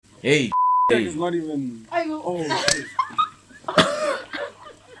Hey. It's not even. I know. Oh.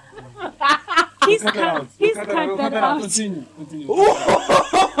 He's cut that out. Continue.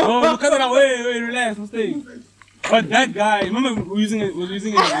 No, cut it out. Wait, relax. I'm staying. But that guy, remember, we're using it as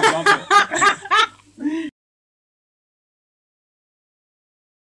an example.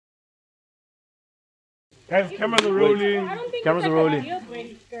 Guys, cameras are rolling. Cameras are rolling.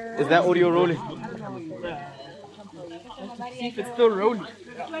 Is that audio rolling? See if it's still rolling.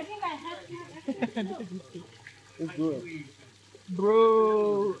 Let's do it.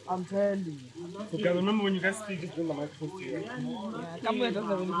 Bro, I'm telling you. So guys, remember when you guys speak, just bring the microphone to you. Yeah, Kamala doesn't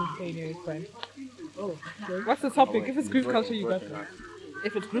have anything to say here, it's fine. Oh, okay. What's the topic? If it's group culture, you got it.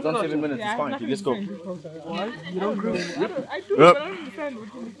 If it's group Done culture, 7 minutes, yeah, it's fine. nothing Let's to go. say in group culture. What? You don't group. I do, Yep. but I don't understand what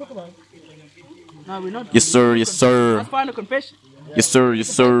you talk about. No, we're not. Yes, sir. Yes, sir. Let's find a confession. Yes, sir. Yes,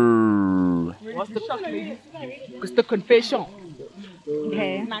 sir. What's the shock, lady? It's the confession.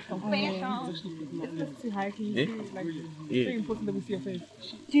 Okay. My confession. It's too high. Can you see? Like, it's very important that we see your face.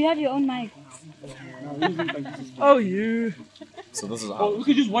 Do you have your own mic? Oh, you. So this is Oh, we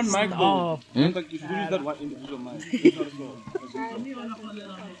could use one mic though. Hmm? Like, you should use that one individual mic. It's not a song.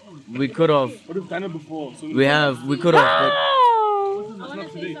 We could have. But we've done it before. So We could have. It's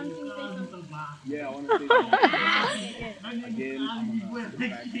not today. Yeah, I want to say again.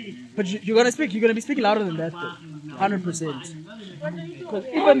 But you're gonna be speaking louder than that, though. 100%. Because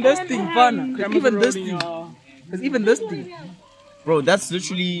even this thing, fun. Because even this thing. Bro, that's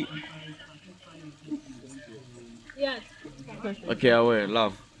literally. Yeah. Okay, I will.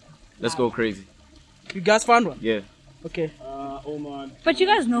 Love. Let's go crazy. You guys found one? Yeah. Okay. Oh man. But you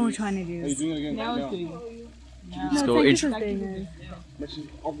guys know which one it Are you is. doing it again? Now Yeah. it's doing. Let's go. Intro. But she's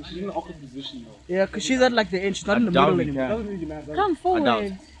in an awkward position though. Yeah, because she's at like the end. She's not in the doubt middle we anymore. Doesn't really matter. Come doubt.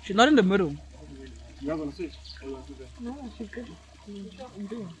 forward. She's not in the middle. You guys want to switch? Or you want to do that? No, she's good. I'm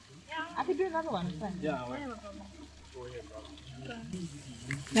doing. I could do another one. It's fine. Yeah, right.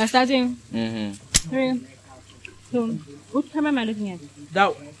 Now starting. Mm-hmm. 3, 2. Which camera am I looking at?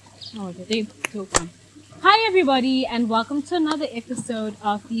 That. Oh, okay. 3, 2, 1. Hi everybody and welcome to another episode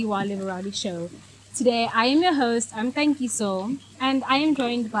of the Wale Varadi Show. Today I am your host, I'm Tankiso, and I am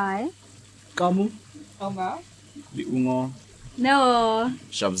joined by Kamu. Oma. Liungo. No.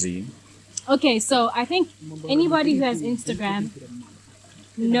 Shabzi. Okay, so I think anybody who has Instagram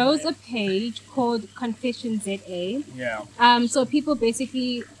knows a page called confessions.za. Yeah. So people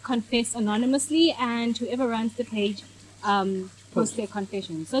basically confess anonymously, and whoever runs the page posts their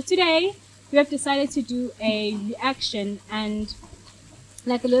confession. So today we have decided to do a reaction and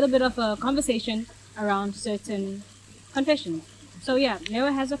like a little bit of a conversation around certain confessions. So yeah,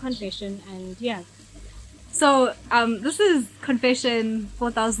 Noah has a confession, and yeah. So, this is confession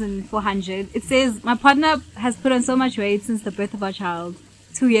 4400. It says, my partner has put on so much weight since the birth of our child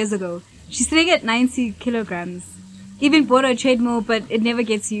 2 years ago. She's sitting at 90 kilograms. Even bought her a treadmill, but it never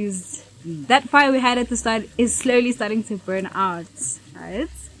gets used. That fire we had at the start is slowly starting to burn out. Right?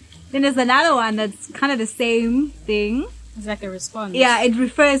 Then there's another one that's kind of the same thing. It's like a response. Yeah, it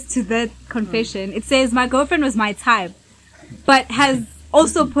refers to that confession. It says, my girlfriend was my type, but has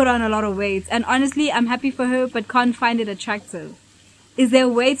also put on a lot of weight. And honestly, I'm happy for her, but can't find it attractive. Is there a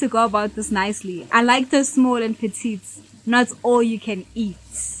way to go about this nicely? I like the small and petite, not all you can eat.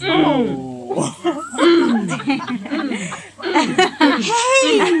 So,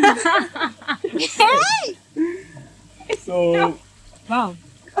 Wow.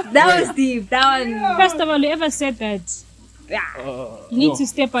 That was deep. That one. First of all, whoever said that, you need to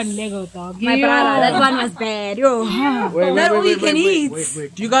step on Lego, dog. My brother, that one was bad. Yo. Wait, Not all you can eat.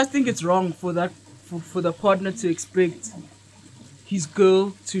 Wait. Do you guys think it's wrong for that for the partner to expect his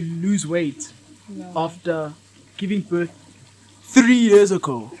girl to lose weight after giving birth 3 years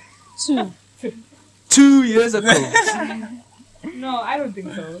ago? 2. 2 years ago. No, I don't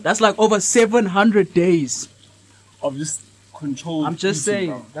think so. That's like over 700 days. of just control. I'm just eating,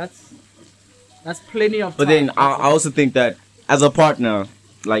 saying bro. that's plenty of time. But then I also think that as a partner,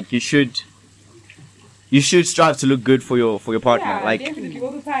 like you should strive to look good for your partner. Like definitely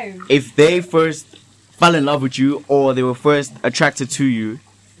all the time. if they first fell in love with you or they were first attracted to you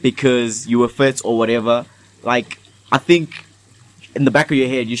because you were fit or whatever, like I think in the back of your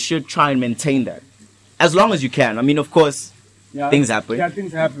head you should try and maintain that as long as you can. I mean, of course, things happen. Yeah,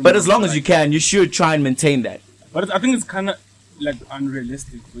 things happen. But as long as you can, you should try and maintain that. But I think it's kind of like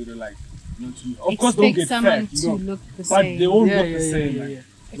unrealistic for you to like, you know, of course they'll get someone fat, you to know, look the but same. they won't Yeah, look yeah, the yeah, same. yeah, like, yeah.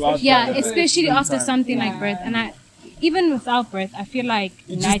 throughout Yeah, the especially same after time. something like birth. And even without birth, I feel like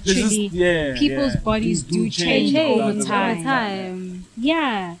naturally people's bodies do change over time. time.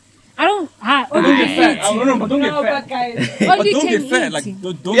 Yeah. I don't. Don't get fat. No, but don't get No, fat. but guys, But All you don't can get fat. eat. Like,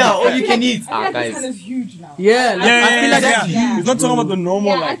 don't Yeah, get all fat. you can eat. I feel like this Guys. one is huge now. Yeah, like, Yeah, I feel like yeah. yeah. He's not talking about the normal,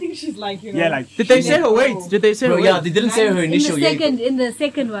 Yeah, I like, think she's like, you know. yeah, like. Did they say her weight? Did they say her Bro, weight? yeah, they didn't say her initial In the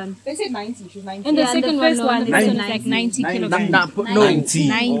second one. They said 90. She's 90. In the Yeah, and second the one, first no, one the is first one is 90. like 90 90. kilograms. No, 90.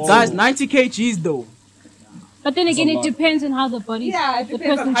 90. guys, 90 kgs though. But then again, That's a it lot. depends on how the body. Yeah, it the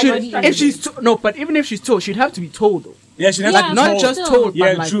depends on person's how body you're is. If she's no, but even if she's tall, she'd have to be tall though. Yeah, she has Yeah, like Not but just still. tall, Yeah,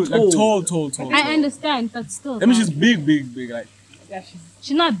 but like true. tall. Like tall. I understand, but still. That means she's big, like. Yeah, she's.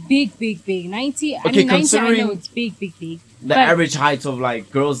 She's not big. 90. I Okay, mean, 90, I considering know it's big. The But- average height of like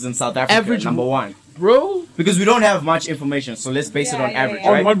girls in South Africa, Average- number one. Bro, Because we don't have much information, so let's base it Yeah, on yeah, average, yeah.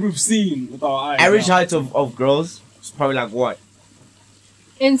 On right? what we've seen with our eyes. Average yeah. height of girls is probably like what?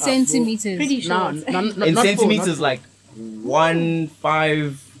 In centimeters. Pretty nah, short. In not centimeters, full, like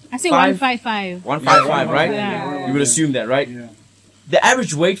 1.5. I say 155. 155. 155, right? Yeah. You would assume that, right? Yeah. The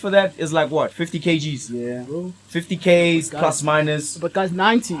average weight for that is like what? 50 kgs. Yeah. bro. 50 Ks plus minus. But guys,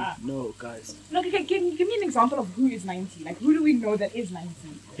 90. No, guys. No, okay, give me an example of who is 90. Like, who do we know that is 90?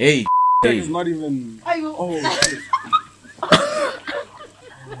 Hey, It's not even. Oh, shit.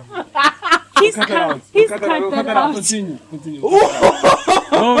 He's Cut that out. He's Cut cut that out. Cut that that out. out. Continue.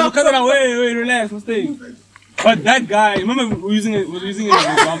 No, cut that out. Wait, relax. Mistake. But that guy, remember we're using it as an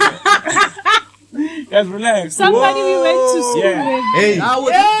example. Guys, relax. Somebody we went to school Yeah. with. hey. Now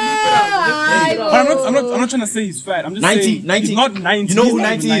we'll just leave it out. Just leave it out. But I'm not trying to say he's fat. I'm just 90, saying 90. he's not 90. You know he's who not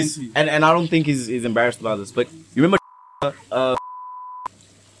 90 even is? 90. And I don't think he's embarrassed about this, but you remember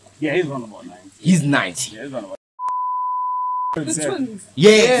Yeah, he's around about 90. he's 90. Yeah, he's around about. The twins.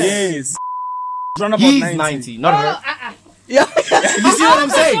 Yes. Yes. He's around about He's 90. 90, not her. Yeah. You see what I'm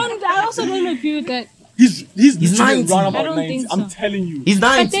saying? I also don't agree with that. He's He's literally 90. around I about don't 90. think so. I'm telling you. He's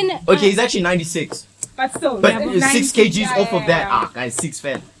 90. But then, Okay, he's actually 96. But still. But yeah, 6 90, kgs yeah, off of yeah, that. yeah. Ah, guys, 6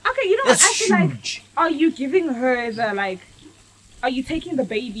 fat. Okay, you know what? That's I feel like, huge. are you giving her the, like, are you taking the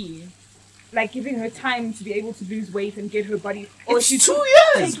baby, like, giving her time to be able to lose weight and get her body? Or It's she's 2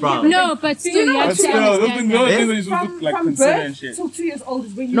 years, taking bro. No, but Do still, you know you what have But to still, understand those that. things that you from, look like from consider and birth shit. till 2 years old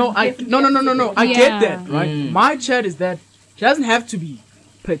is when you No, I definitely no, have to no. get I it. get Yeah. that, right? Mm. My chat is that she doesn't have to be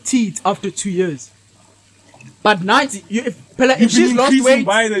petite after 2 years. But 90, if You've she's been lost increasing weight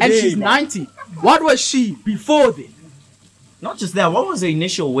by the and day, she's bro. 90, what was she before then? Not just that, what was her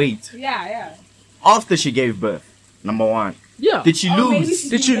initial weight Yeah. after she gave birth? Number one. Yeah. Did she Or maybe lose? she's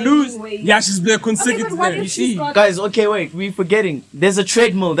Did she been lose? gaining weight. Yeah, she's been Okay, consecutive. but what there. if You she's see, got- Guys, okay, wait, we're forgetting. There's a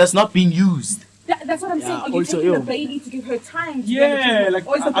treadmill that's not being used. That's what I'm saying. Are you also, taking yo. the baby to give her time? To Yeah, like,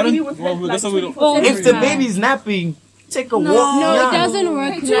 or is the I don't- baby with well, her that's like what we don't- 24/7? Well, If the Yeah. baby's napping, take a walk. No, Yeah. it doesn't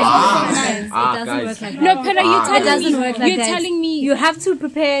work like It Ah. that. doesn't Ah, work guys. like that. No, Pella, you're Ah, telling It doesn't me. work like You're that. telling me. You have to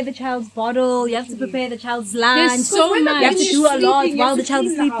prepare the child's bottle. You have to prepare the child's lunch. There's so When the much. You have to baby's do a lot sleeping, you while have the to child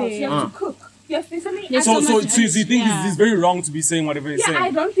is clean the house, sleeping. You have to cook. Yes, there's something. There's So, so so, much so, you think yeah. he's very wrong to be saying whatever he's Yeah, I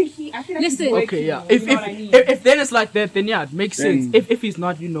saying? don't think he. I feel like Listen. he's working, Okay, yeah. you If know what I mean? if then it's like that, then yeah, it makes Then- sense. If he's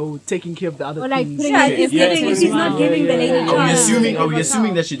not, taking care of the other Or like things. putting Yeah, in if Yeah, he's yeah, not yeah, giving the lady yeah. Are we child.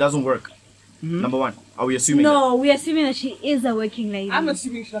 assuming that she doesn't work? Number one. Are we assuming that? No, we're assuming that she is a working lady. I'm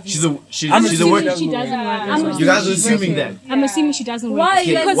assuming she doesn't. She's a I'm she's a assuming work. She doesn't work. Yeah. as I'm well. You guys are assuming that. I'm assuming she doesn't work. Why are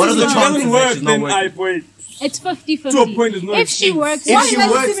you Okay, guys what are the If it chances doesn't that work, she's not then working? wait. It's 50-50. To a point, it's not If she works, If Why she you guys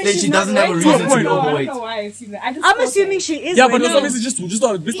works, assuming then she's she not doesn't have a working? reason to be To a point. I overweight. don't know why I assume that. I just I'm thought assuming that. she is Yeah, but working. it's obviously just based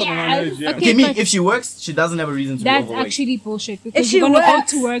on Yeah, our knowledge. Yeah. Okay, me, but- if she works, she doesn't have a reason to be that's overweight. actually bullshit. Because she you're gonna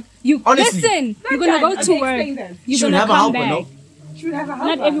works- go to work. You Honestly. listen. You're gonna go Okay, to work. explain that. You're She would gonna have a come helper, back. no? She would have a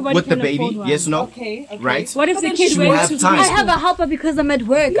helper. Not everybody With the can baby, afford one. yes or no? Okay. Right? What if But the then kid she will went have to time. I school? have a helper because I'm at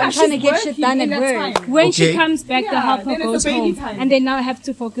work. Yeah, I'm trying to she's get shit working, done and at that's work. fine. When she Okay. comes back, the Yeah, helper then it's goes the baby home, time. and they now have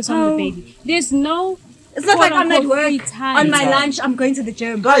to focus on the Oh. baby. There's no. It's not like I'm at quote-unquote work. free time. On my lunch, I'm going to the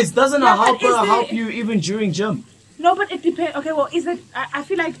gym. Guys, doesn't Yeah, a but helper is there- help you even during gym? No, but it depends. Okay, well, is it? I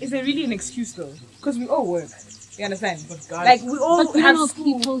feel like is it really an excuse though? Because we all work. You understand? Like we all But we have don't know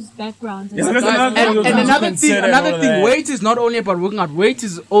school. people's backgrounds. Yeah, and that's stuff. another And, thing and you have to another consider thing, and another all thing, that. weight is not only about working out. Weight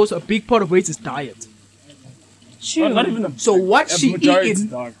is also a big part of weight is diet. True. Not even a So what she majority, eating?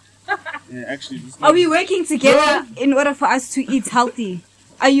 dog. Yeah, actually. it's Are not- we working together in order for us to eat healthy?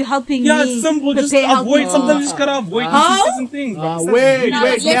 Are you helping Yeah, me it's simple. Just prepare avoid. healthy? Sometimes just gotta avoid Huh? certain things. Wait, No, wait,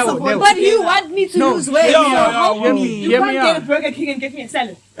 let's never, avoid never. But you want me to No, lose weight? yeah, so yeah, help yeah. me. You Hear can't me get a out. Burger King and get me a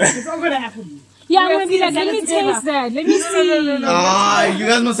salad. It's not gonna happen. Yeah, I'm We gonna have be to like, let me eat together. taste that. Let me see. Ah, you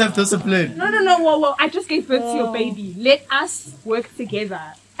guys must have discipline. No. Whoa. I just gave birth to your baby. Let us work together.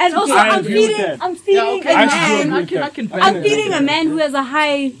 And also, I I'm agree with feeding. that. I'm feeding I a actually do man. agree with that. I'm feeding a man who has a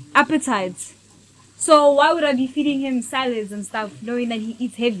high appetite. So why would I be feeding him salads and stuff, knowing that he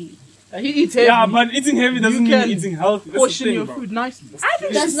eats heavy? He eats heavy. Yeah, but eating heavy doesn't You mean can eating healthy. That's the portion thing, your bro. food nicely. I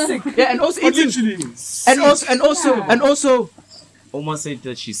think That's she's not- sick. Yeah, and also But eating, literally, and also, Oma said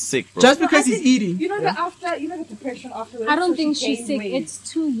that she's sick, bro. just No, because I he's think- eating. You know the depression afterwards. I don't so think she she's gained sick. weight. It's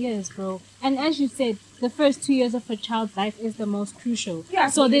 2 years, bro. And as you said, the first 2 years of a child's life is the most crucial. Yeah,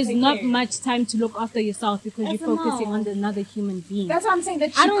 so so you there's take not care. much time to look after yourself because As you're a focusing mom. on another human being. That's what I'm saying.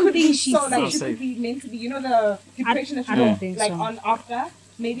 That she I don't could think be she's so like sick. she could be mentally. You know the depression that she I don't got, think like so. on after.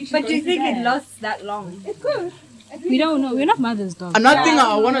 Maybe she's But do you going think through it that. lasts that long? It could. We don't know. We're not mothers, though. Another thing Yeah.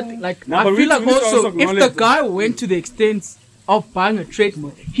 I want to like, Nah, I but feel we like need to also also if the acknowledge guy went to the extent of buying a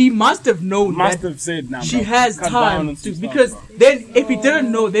treadmill, he must have known must that have said now. she bro. has Cut down time on to, some stuff, because bro. then if he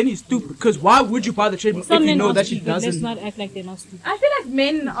didn't know, then he's stupid. Because why would you buy the treadmill Some if you men know are that she stupid. Let's doesn't? not act like they're not stupid. I feel like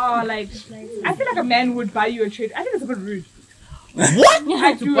men are like. I feel like a man would buy you a trade. I think it's a bit rude. What?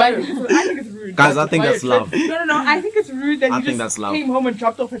 I do. I think it's rude. Guys, I think that's love. No. I think it's rude that I you think just that's love. came home and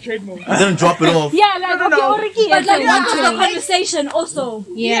dropped off a treadmill. I didn't drop it off. Yeah, like, No, no, no. okay, Oriki, But like, one what was the conversation also?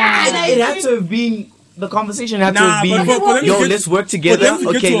 Yeah. It had to have been. The conversation had to Nah, have been. but for them to Yo, get- let's work For together. them to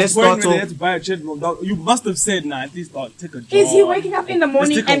get Okay, to a let's point start where they off. had to buy a treadmill, dog, you must have said, nah, at least take a job. Is he waking up in the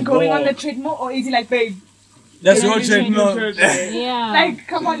morning Let's take a and going on walk. the treadmill, or is he like, babe? That's Yeah, your you treadmill. Yeah. Like,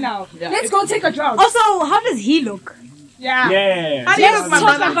 come on now. Let's go take a jog. Also, how does he look? Yeah. Yeah. How do you Let's look, my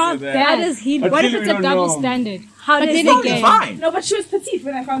talk brother? about How that. does he But look? What if clearly it's we a don't double know. standard? How But does then he It's again, fine. No, but she was petite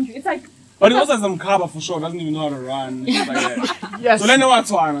when I found you. It's like, But he also has some kaba for sure, doesn't even know how to run. Stuff like that. Yes. So let know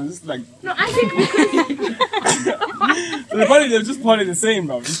what's on. Just like, no, I think so they're just probably the same,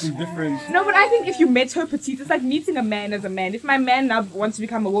 bro. Just in different. No, but I think if you met her petite, it's like meeting a man as a man. If my man now wants to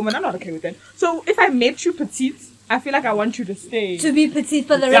become a woman, I'm not okay with that. So if I met you petite, I feel like I want you to stay. To be petite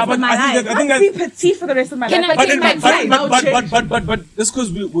for the Yeah, rest but of my I think life. that- I think Not be petite for the rest of my Can life. I- But can in I- my time, I'll change. But that's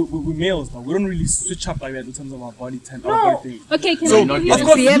because we're males, but we don't really switch up like that in terms of our body type. No. Our body thing. okay, can So I not give yet. you of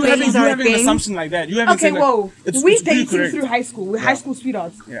course, Yeah, you babies having are a an thing. assumption like that. You haven't Okay, said like, whoa. it's We pretty dating correct. through high school. We're high school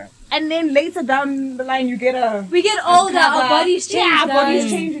sweethearts. Yeah. And then later down the line, you get a. We get older, our bodies change. Yeah, our bodies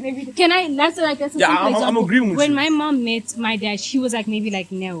guys. change and everything. Can I? That's a Yeah, simple I'm example. agreeing with when you. my mom met my dad, she was like maybe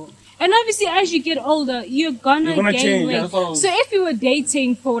like no. And obviously, as you get older, you're gonna gonna gain change, weight. that's what I was- So if you were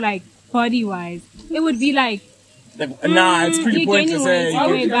dating for like body wise, it would be like Like, nah, it's pretty you're gaining pointless. weight, Eh? Why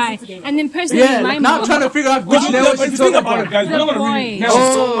would anyway, you bye. guys sit together? And then personally, Yeah, my like, now mom. I'm trying to figure out But which you level but if you she's think talking about it, about. guys, we're not gonna boy. really. She's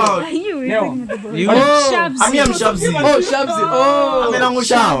talking about You were No. thinking of the boy. you. Oh, Shabs. I mean, I'm Shabzy. Oh, Shabzy. I mean, Oh, I'm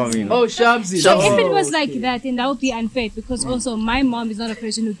Shab. I mean, oh, Shabzy. So if it Oh, was like okay. that, then that would be unfair because also my mom is not a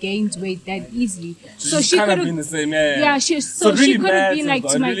person who gains weight that easily. So She's she kind could of been have. the same. Yeah, So so it she really could have been matters, like though.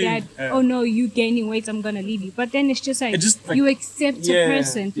 to It my really- dad, yeah. "Oh no, you gaining weight, I'm gonna leave you." But then it's just like It just, like, you accept yeah, a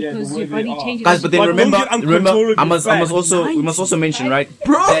person yeah, because the way your they body are. changes. guys, but then But don't remember, get uncontrollably I must fat. also, we must also mention, right,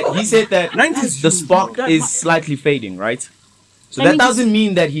 that he said that 90s the spark is slightly fading, right? So I that mean, doesn't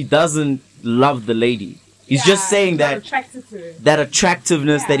mean that he doesn't love the lady. He's just saying not that attracted to it. that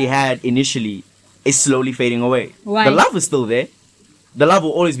attractiveness that he had initially is slowly fading away. Why? The love is still there. The love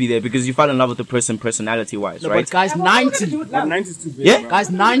will always be there because you fall in love with the person personality-wise, No, right? but guys, And what are we gonna 90. do with But love? 90 is too big. Yeah? bro. Guys,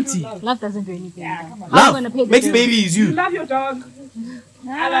 90. Love doesn't do anything. Yeah, come on. I'm gonna pay Love the makes bill. babies You you. love your dog.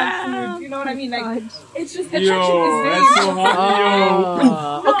 I love food. You know what I mean? Like, it's just attraction Yo, is very. that's so hard.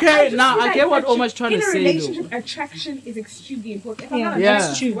 No, Okay, I just now feel I like get what Omar's trying to in a say, relationship, attraction is extremely important. If I'm Yeah. not Yeah.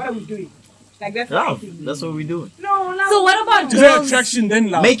 attracted to you, what are we doing? Like that's what I Love. think. That's what we do. No, no. So what about Is there girls? attraction then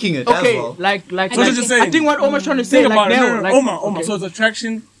love? Making it as Okay, well. like, I So think just I saying. think what Omar's trying to say, Think like, about it. now, No, like, Oma. okay. So it's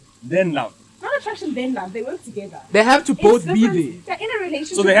attraction, then love. Not attraction, then love. They work together. They have to both It's be different. there. They're in a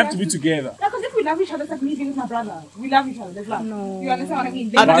relationship. So they have we to be together. Yeah, because if we love each other, it's like me being with my brother. We love each other. There's love. No. You understand what I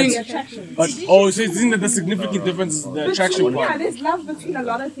mean? I There's think- the attraction. But oh, so isn't that the significant difference? Is the attraction Yeah, part. there's love between a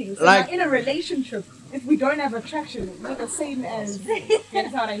lot of things. So Like- like in a relationship, if we don't have attraction, we're the same as. You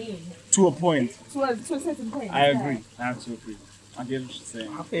understand what I mean? To a point. To a certain point. I yeah. agree. I have to agree. I get what you're saying.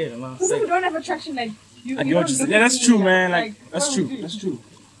 Because if we don't have attraction, like you. I you get what don't you're saying. look Yeah, at that's me true, man. Like what that's do true. we do? That's true.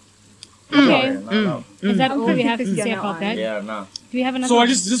 Okay, is that I'm all we have to 50-50 say on about that that? Yeah, nah. Do we have another? So I one?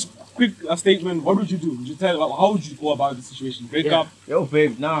 just quick statement. What would you do? Would you tell? How would you go about the situation? Break Yeah. up? Yo,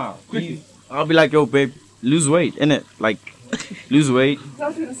 babe, nah. Please. I'll be like, yo, babe, lose weight, innit? Like, lose weight. That's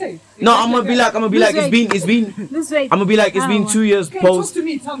what you're gonna say. No, I'm gonna be like, it's been. Lose weight. I'm gonna be like, it's been How? 2 years Okay, talk post. to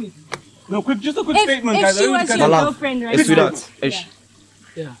me. Tell me. No, just a quick If, statement, if guys. she was your love. girlfriend right It's now, sweetheart. Ish.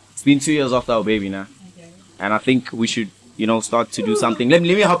 Yeah. It's been 2 years after our baby now. And I think we should, start to do something. Let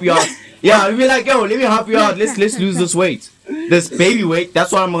me help you out. Yeah, let me like, yo, let me help you out. Let's lose this weight. This baby weight.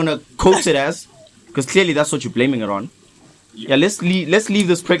 That's what I'm gonna coach it as. Because clearly that's what you're blaming it on. Yeah, let's leave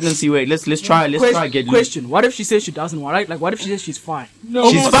this pregnancy weight. Let's try get loose. Question: what if she says she doesn't want? Like, what if she says she's fine?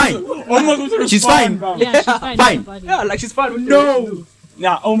 She's fine. Almost She's fine. yeah, she's fine. Fine. Nobody. Yeah, like she's fine. No.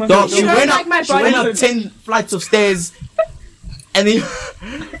 Nah, oh my Dog, god. she don't went like my up. She went body. up 10 flights of stairs, and then.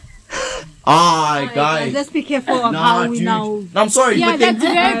 Alright, guys. let's be careful of how we dude. now. No, I'm sorry, Yeah, but then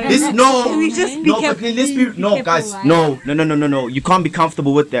that's very this no. Can we just be No, but careful? then let's be Be no, careful, guys. right? No. You can't be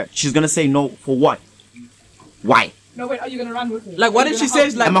comfortable with that. She's gonna say no for what? Why? No, wait, are you gonna run with her? Like, what if she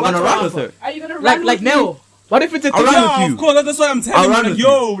says, like, Am I gonna what's run with her her? offer? Are you gonna run Like with Nell. What if it's a I'll run thing? with Yeah, you. of course. That's why I'm I'll telling run you. with Like,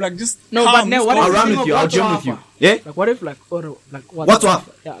 yo, like just. No, calm, but Nell, just what calm. if I'll it's run thing with of you. I'll what to gym with you. offer? Yeah. Like, what if, like, what? What's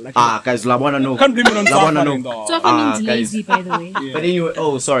up? Yeah, like. Guys, I wanna know. Can't blame it on I wanna suffering, know. dog. So Ah, means guys. lazy, by the way. Yeah. But anyway,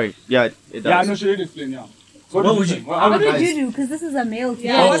 oh sorry. Yeah, it does. Yeah, I know she did explain. Yeah. So What would you- think? What guys- would you do? Because this is a male thing.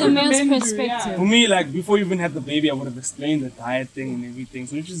 Yeah, what it's a would male's men do? perspective. For me, like before you even had the baby, I would have explained the diet thing and everything.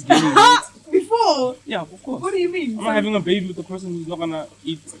 So you're just gaining weight. Before? Yeah, of course. What do you mean? I'm not having a baby with a person who's not gonna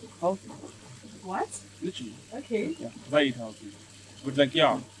eat healthy. What? Literally. Okay. Yeah, 'cause I eat healthy. But like,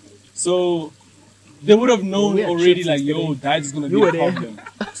 yeah. So they would have known We had already, chips like, yesterday. yo, diet is gonna You be a were there. problem.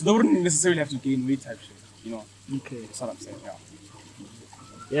 So they wouldn't necessarily have to gain weight type shit. You know, Okay. that's what I'm saying. Yeah.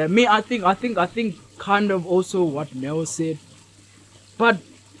 Yeah, me, I think kind of also what Nell said. But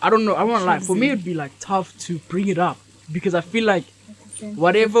I don't know, I won't lie. For me, it'd be like tough to bring it up because I feel like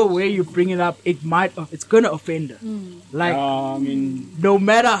whatever way you bring it up, it's gonna offend her. Like, I mean, no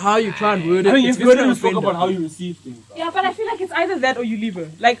matter how you try and word I it, think it's it's gonna gonna talk offend about how her. you receive things. Yeah, but I feel like it's either that or you leave her.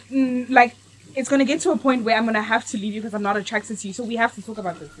 Like it's gonna get to a point where I'm gonna have to leave you because I'm not attracted to you. So we have to talk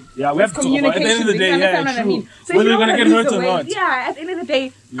about this thing. Yeah, we have to talk about it. At the end of the day, you understand yeah, what I true. mean? So Whether if you're you gonna don't get wanna hurt lose or the weight, not. yeah, at the end of the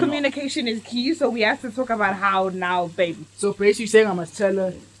day, Yeah. communication is key. So we have to talk about how now, baby. So basically saying I must tell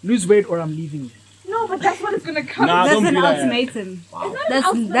her, lose weight or I'm leaving you. No, but that's what it's gonna come. Nah, That's don't an be like that. ultimatum. It's not That's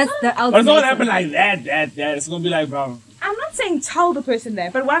an the But it's not ultimatum. gonna happen like that. It's gonna be like, bro. I'm not saying tell the person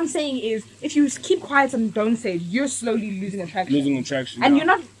that, but what I'm saying is if you keep quiet and don't say it, you're slowly losing attraction. Losing attraction. And yeah. you're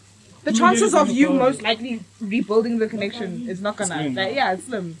not. The chances of you most likely rebuilding the connection is not gonna. Slim. Yeah, it's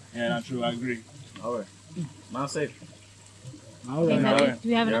slim. Yeah, not true. I agree. Alright. Now safe. Alright. Yeah. Do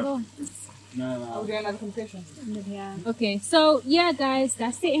we have another one? No. I'll do another confession. Yeah. Okay, so yeah, guys,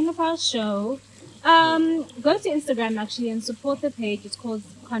 that's the end of our show. Go to Instagram actually and support the page. It's called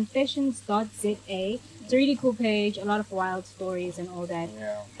confessions.za. It's a really cool page, a lot of wild stories and all that.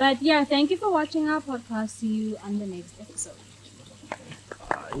 Yeah. But yeah, thank you for watching our podcast. See you on the next episode.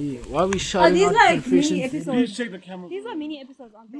 Yeah, why are we Are shouting these out like confessions? mini episodes? Please check the camera. These are mini episodes, aren't they?